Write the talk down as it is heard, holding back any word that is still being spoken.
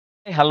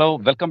Hi, hello,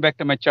 welcome back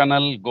to my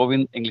channel,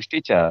 Govind English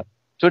Teacher.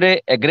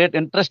 Today, a great,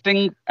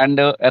 interesting, and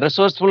a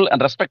resourceful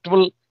and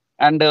respectful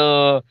and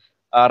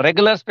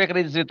regular speaker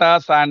is with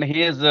us, and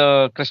he is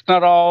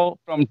Krishna Rao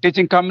from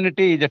teaching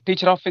community. He's a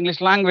teacher of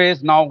English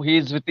language. Now he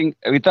is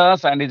with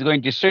us, and he's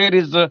going to share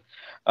his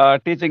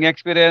teaching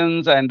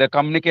experience and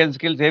communication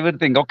skills,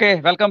 everything. Okay,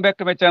 welcome back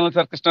to my channel,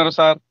 sir, Krishna Rao,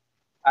 sir.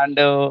 And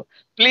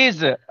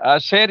please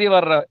share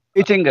your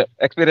teaching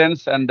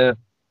experience and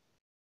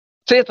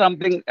say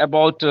something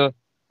about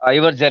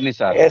your journey,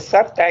 sir. Yes,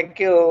 sir. Thank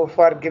you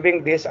for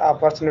giving this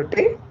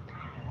opportunity.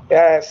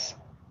 Yes,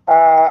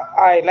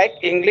 I like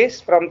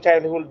English from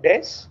childhood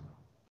days.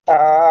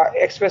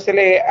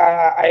 Especially,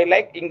 I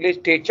like English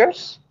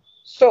teachers.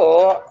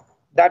 So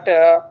that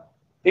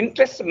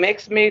interest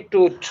makes me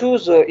to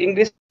choose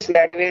English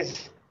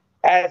language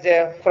as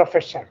a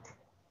profession.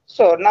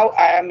 So now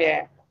I am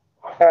a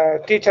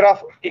teacher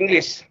of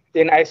English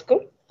in high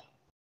school.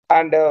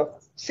 And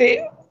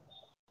see,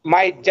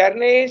 my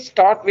journey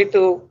start with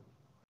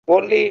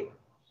only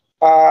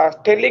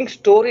telling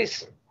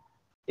stories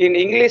in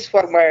English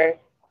for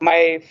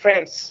my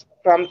friends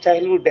from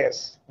childhood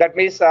days. That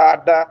means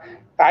at the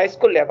high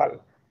school level.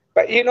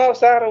 But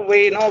sir,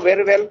 we know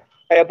very well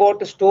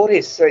about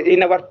stories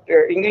in our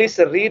English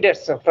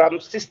readers from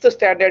 6th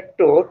standard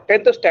to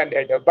 10th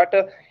standard. But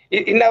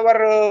in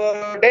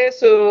our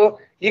days,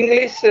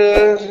 English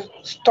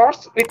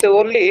starts with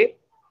only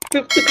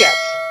 5th class.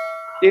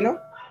 You know,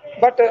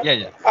 but Yeah,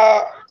 yeah.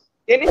 uh,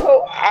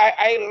 anyhow,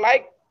 I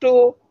like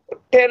to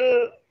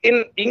tell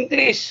in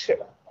English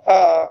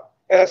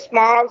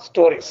small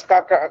stories.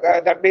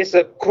 That means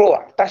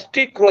crow.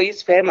 Dusty crow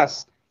is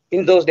famous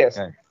in those days.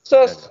 Yeah,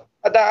 So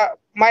yeah, the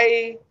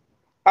my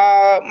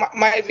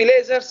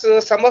villagers,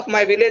 some of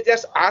my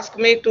villagers ask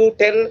me to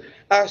tell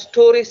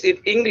stories in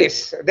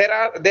English.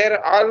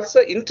 They're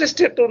also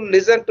interested to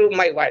listen to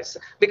my voice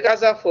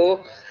because of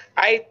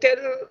I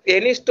tell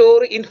any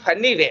story in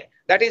funny way.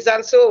 That is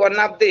also one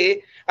of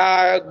the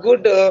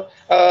good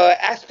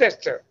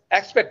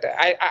aspect.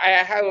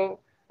 I have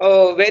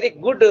very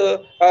good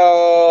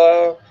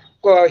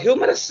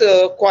humorous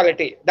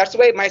quality. That's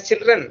why my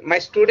children, my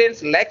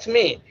students likes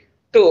me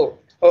to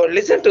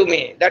listen to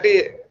me. That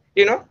is,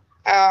 you know,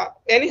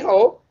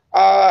 anyhow,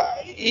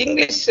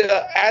 English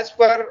as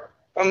per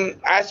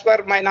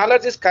my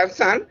knowledge is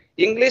concerned,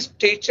 English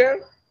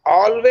teacher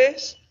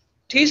always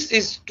teach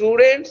his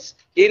students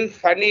in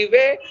funny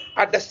way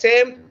at the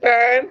same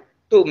time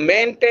to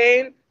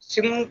maintain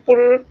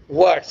simple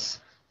words,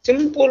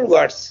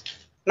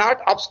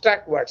 not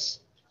abstract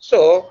words.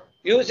 So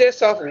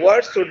uses of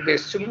words should be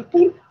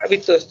simple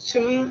with a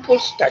simple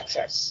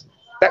structures.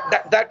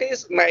 That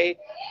is my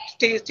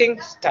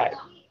teaching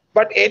style.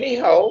 But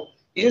anyhow,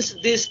 in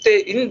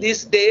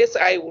these days,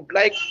 I would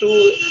like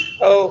to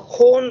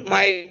hone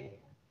my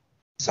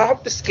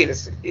soft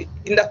skills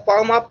in the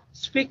form of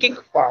speaking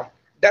form.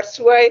 That's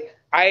why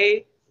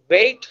I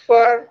wait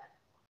for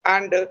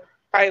and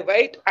I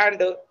wait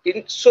and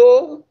in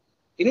so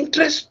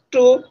interest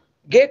to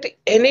get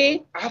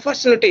any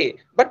opportunity.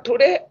 But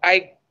today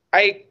I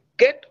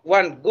get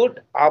one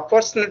good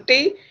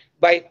opportunity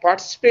by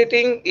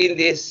participating in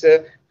this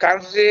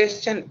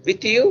conversation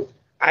with you.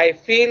 I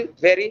feel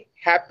very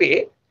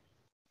happy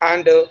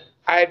and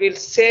I will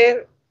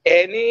share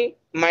any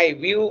my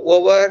view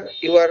over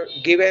your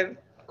given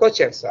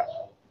question, sir.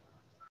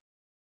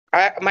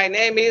 My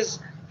name is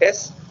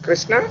S.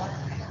 Krishna,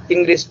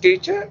 English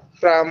teacher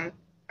from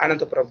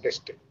Anantapur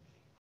district.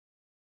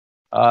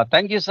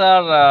 Thank you,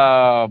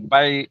 sir.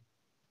 By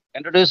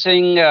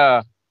introducing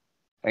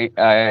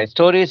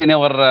stories in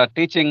your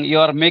teaching, you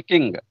are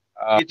making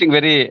teaching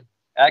very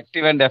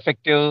active and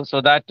effective,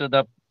 so that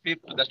the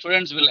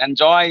students will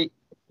enjoy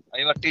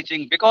your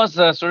teaching because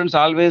students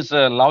always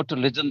love to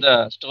listen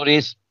the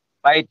stories.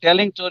 By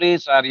telling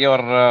stories, or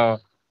your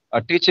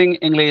teaching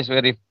English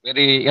very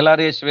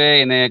hilarious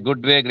way, in a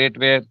good way, great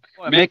way,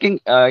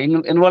 making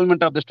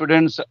involvement of the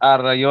students,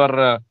 or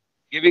your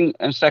giving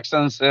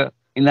instructions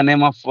in the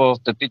name of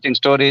the teaching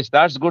stories.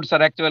 That's good,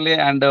 sir, actually.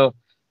 And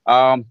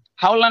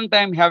how long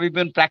time have you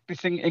been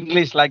practicing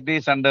English like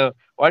this? And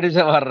what is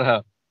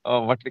our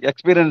what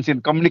experience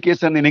in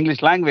communication in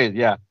English language?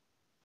 Yeah.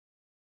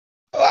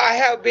 I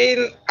have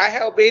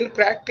been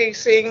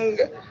practicing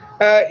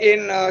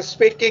in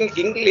speaking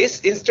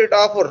English instead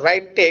of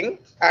writing,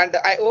 and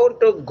I want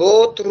to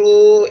go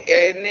through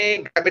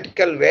any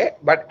grammatical way.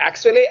 But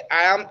actually,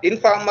 I am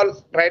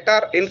informal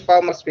writer,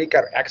 informal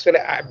speaker. Actually,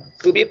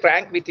 to be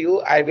frank with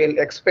you, I will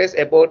express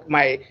about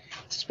my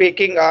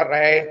speaking or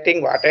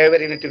writing, whatever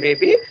it may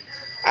be.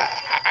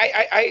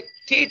 I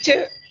teach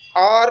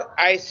or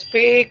I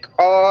speak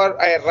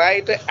or I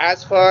write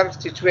as per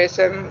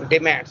situation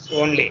demands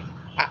only.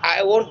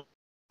 I won't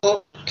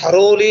go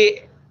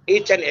thoroughly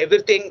each and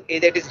everything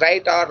that is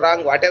right or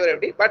wrong, whatever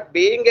it is. But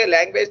being a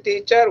language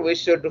teacher, we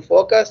should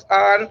focus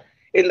on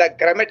in the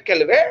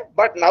grammatical way.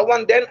 But now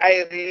and then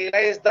I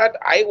realize that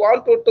I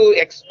want to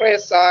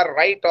express or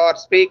write or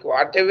speak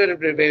whatever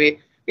it may be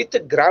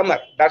with grammar.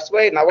 That's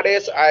why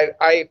nowadays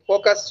I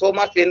focus so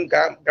much in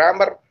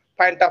grammar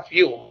point of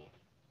view.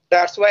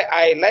 That's why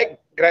I like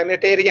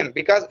grammatarian,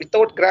 because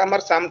without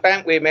grammar,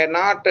 sometimes we may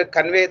not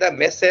convey the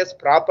message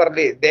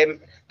properly.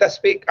 The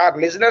speak our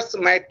listeners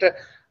might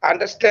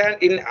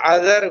understand in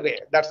other way.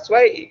 That's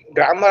why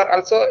grammar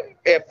also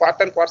a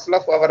part and parcel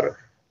of our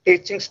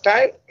teaching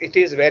style. It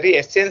is very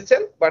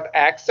essential, but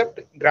accept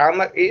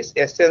grammar is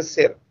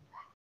essential,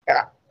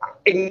 uh,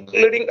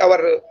 including our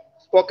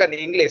spoken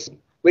English.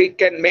 We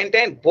can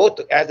maintain both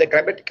as a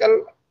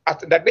grammatical,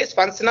 that means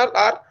functional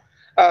or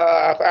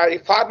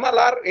formal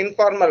or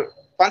informal.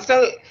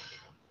 Functional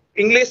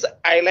English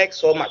I like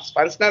so much.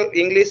 Functional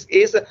English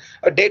is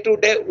day to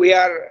day we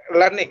are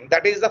learning.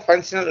 That is the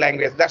functional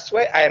language. That's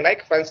why I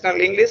like functional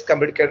English,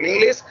 communicative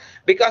English,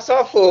 because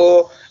of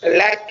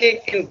lacking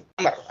in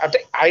grammar.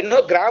 I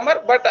know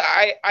grammar, but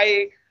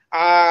I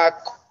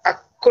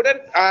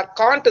couldn't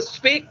can't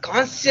speak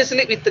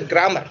consciously with the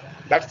grammar.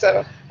 That's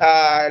a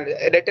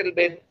little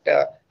bit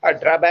a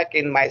drawback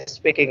in my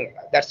speaking.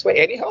 That's why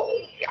anyhow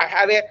I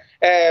have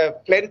a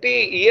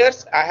plenty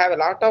years. I have a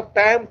lot of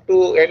time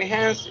to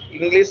enhance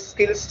English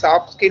skills,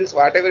 soft skills,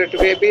 whatever it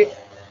may be.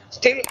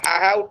 Still, I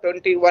have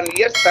 21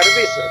 years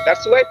service.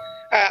 That's why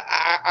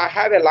I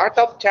have a lot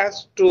of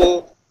chance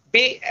to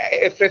be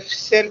a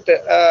proficient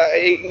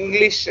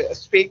English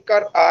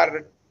speaker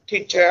or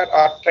teacher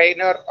or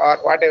trainer or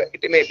whatever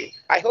it may be.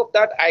 I hope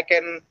that I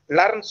can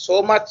learn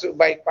so much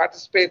by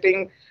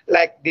participating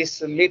like these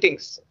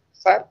meetings.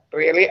 Sir,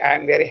 really, I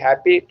am very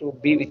happy to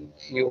be with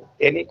you.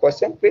 Any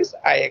question, please?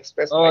 I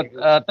express Oh, my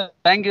views.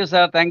 thank you,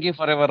 sir. Thank you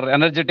for your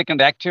energetic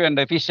and active and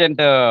efficient,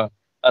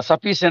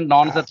 sufficient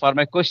answer for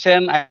my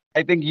question.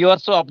 I think you are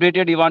so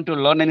updated. You want to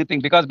learn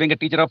anything because being a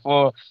teacher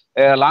of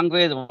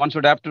language, one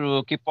should have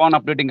to keep on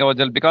updating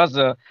ourselves because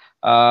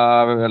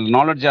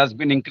knowledge has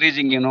been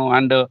increasing,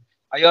 and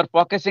you are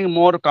focusing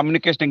more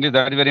communication English.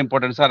 Very, very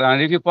important, sir.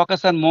 And if you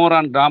focus on more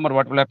on grammar,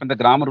 what will happen? The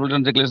grammar rules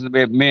and regulations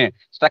may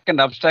stuck and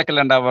obstacle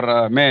and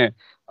our may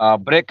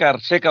break or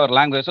shake our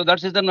language. So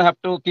that's the reason we have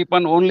to keep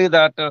on only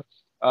that.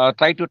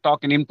 Try to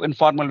talk in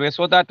informal way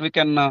so that we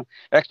can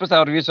express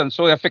our views and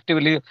so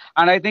effectively.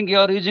 And I think you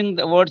are using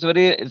the words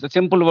very it's a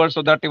simple words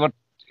so that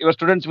your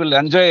students will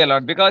enjoy a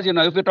lot because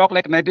if you talk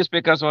like native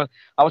speakers or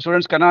our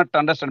students cannot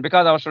understand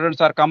because our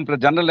students are come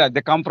generally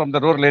they come from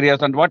the rural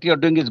areas and what you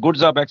are doing is good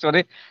job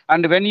actually.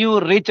 And when you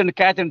reach and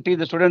catch and teach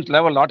the students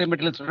level,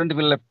 automatically student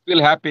will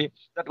feel happy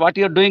that what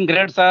you are doing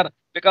great, sir,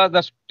 because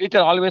the teacher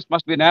always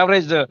must be an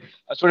average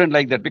student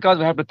like that because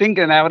we have to think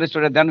an average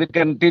student then we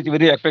can teach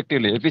very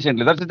effectively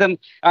efficiently. That's it then.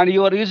 And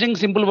you are using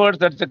simple words.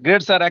 That's a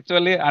great, sir,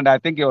 actually. And I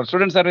think your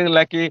students are very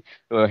lucky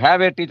to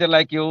have a teacher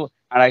like you.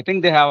 And I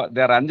think they are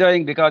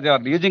enjoying because they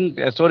are using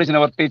stories in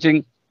our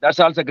teaching. That's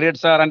also great,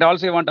 sir. And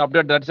also you want to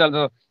update. That's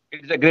also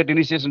it is a great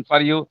initiation for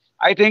you.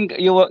 I think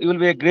you will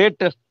be a great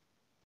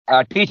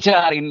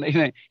teacher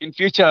in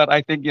future.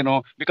 I think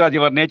because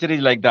your nature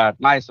is like that.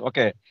 Nice.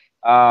 Okay.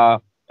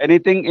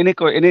 Anything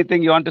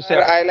you want to say?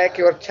 I like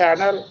your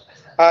channel.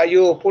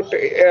 You put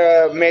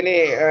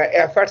many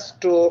efforts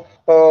to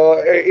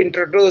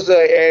introduce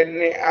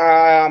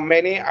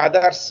many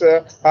others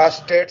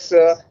states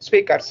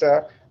speakers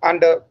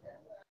and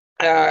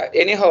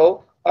anyhow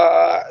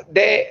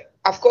they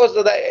of course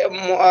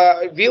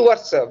the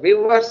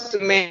viewers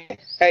may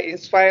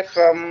inspire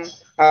from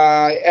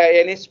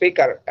any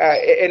speaker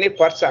any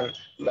person.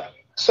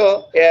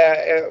 So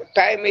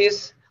time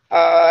is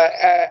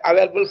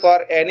available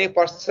for any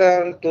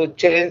person to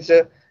change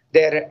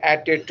their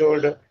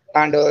attitude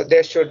and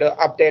they should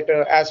update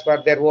as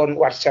per their own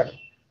version.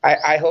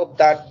 I hope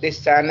that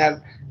this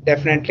channel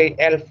definitely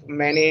help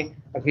many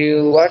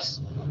viewers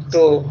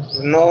to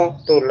know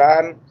to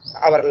learn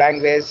our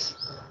language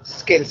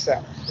skills.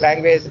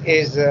 Language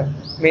is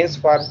means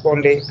for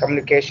only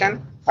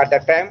communication at the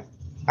time.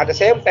 At the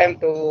same time,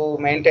 to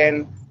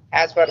maintain,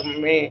 as for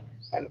me,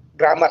 and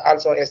grammar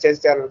also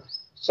essential.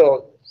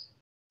 So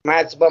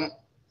maximum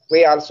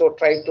we also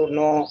try to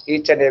know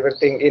each and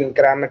everything in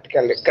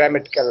grammatical.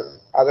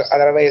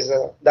 Otherwise,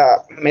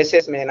 the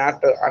message may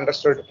not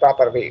understood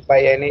properly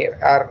by any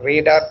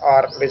reader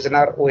or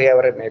listener,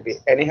 whoever it may be.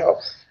 Anyhow,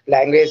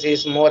 language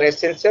is more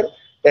essential,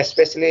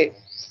 especially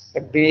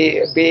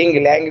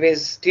being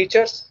language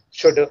teachers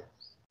should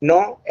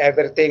know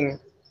everything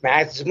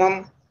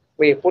maximum.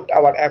 We put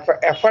our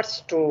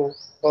efforts to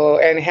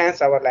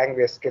enhance our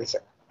language skills.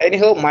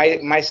 Anyhow,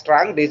 my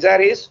strong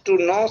desire is to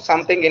know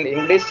something in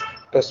English,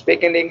 to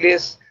speak in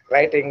English,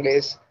 write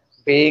English.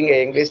 Being an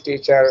English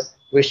teacher,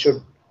 we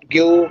should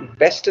give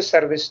best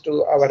service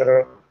to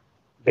our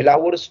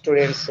beloved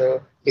students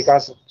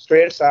because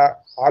students are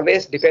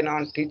always depend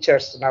on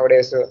teachers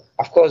nowadays.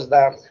 Of course,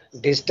 the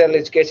digital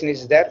education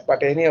is there,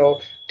 but anyhow,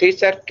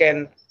 teacher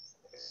can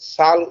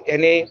solve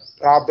any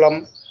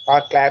problem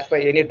or clarify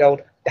any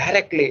doubt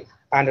directly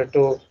and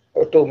to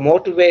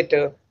motivate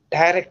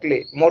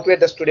directly,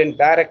 motivate the student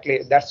directly.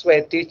 That's why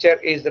teacher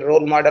is the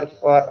role model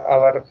for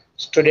our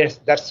students.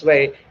 That's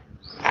why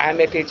I'm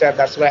a teacher.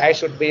 That's why I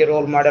should be a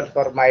role model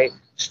for my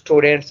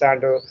students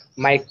and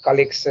my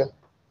colleagues.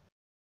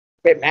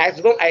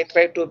 Maximum, I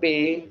try to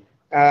be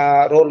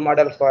role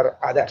model for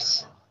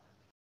others.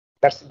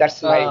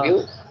 That's my Uh,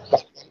 view.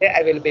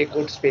 I will be a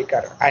good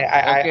speaker.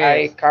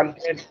 Okay.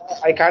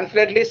 I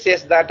confidently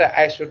says that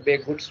I should be a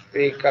good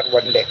speaker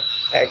one day.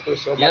 Thank you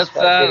so much Yes,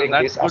 for sir. giving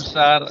That's this good, opportunity.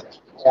 sir.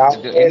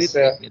 Yes,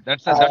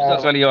 That's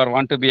actually you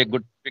want to be a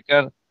good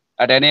speaker.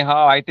 And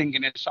anyhow, I think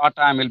in a short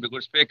time you'll be a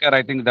good speaker.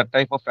 I think that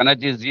type of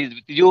energy is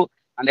with you,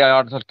 and you are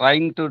also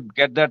trying to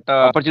get that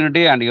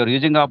opportunity, and you're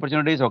using the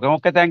opportunities. Okay,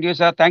 okay. Thank you,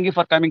 sir. Thank you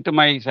for coming to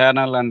my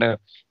channel and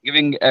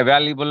giving a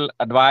valuable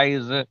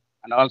advice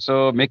and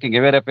also making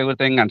aware of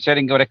everything and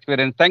sharing your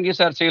experience. Thank you,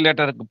 sir. See you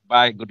later.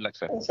 Bye. Good luck,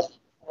 sir.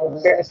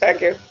 okay,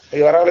 thank you.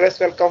 You are always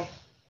welcome.